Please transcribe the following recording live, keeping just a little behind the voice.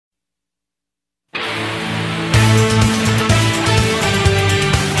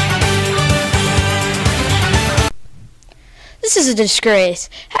is a disgrace.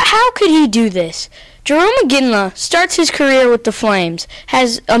 How could he do this? Jerome McGinley starts his career with the Flames,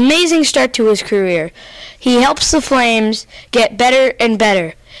 has an amazing start to his career. He helps the Flames get better and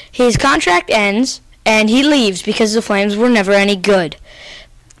better. His contract ends, and he leaves because the Flames were never any good.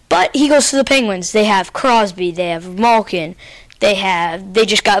 But he goes to the Penguins. They have Crosby, they have Malkin, they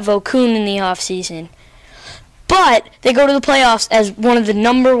just got Vokoun in the offseason. But they go to the playoffs as one of the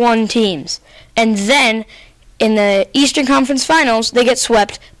number one teams. And then in the Eastern Conference Finals, they get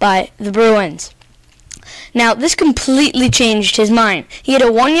swept by the Bruins. Now, this completely changed his mind. He had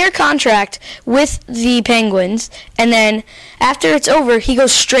a one-year contract with the Penguins, and then after it's over, he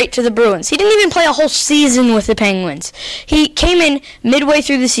goes straight to the Bruins. He didn't even play a whole season with the Penguins. He came in midway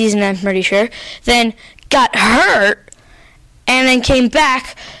through the season, I'm pretty sure, then got hurt, and then came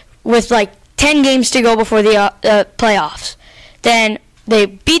back with like 10 games to go before the playoffs. Then they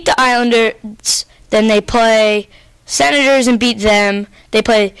beat the Islanders, then they play Senators and beat them. They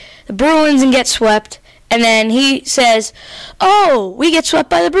play the Bruins and get swept. And then he says, oh, we get swept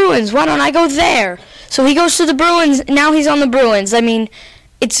by the Bruins. Why don't I go there? So he goes to the Bruins. Now he's on the Bruins. I mean,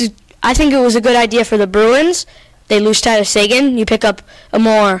 I think it was a good idea for the Bruins. They lose Tyler Seguin. You pick up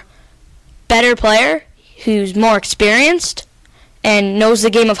a better player who's more experienced and knows the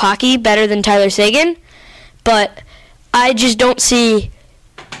game of hockey better than Tyler Seguin. But I just don't see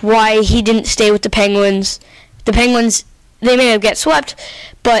why he didn't stay with the Penguins. The Penguins, they may have get swept,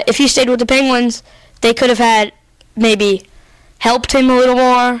 but if he stayed with the Penguins, they could have had maybe helped him a little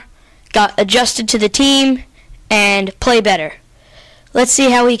more, got adjusted to the team, and play better. Let's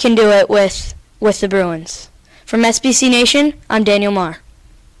see how he can do it with the Bruins. From SBC Nation, I'm Daniel Marr.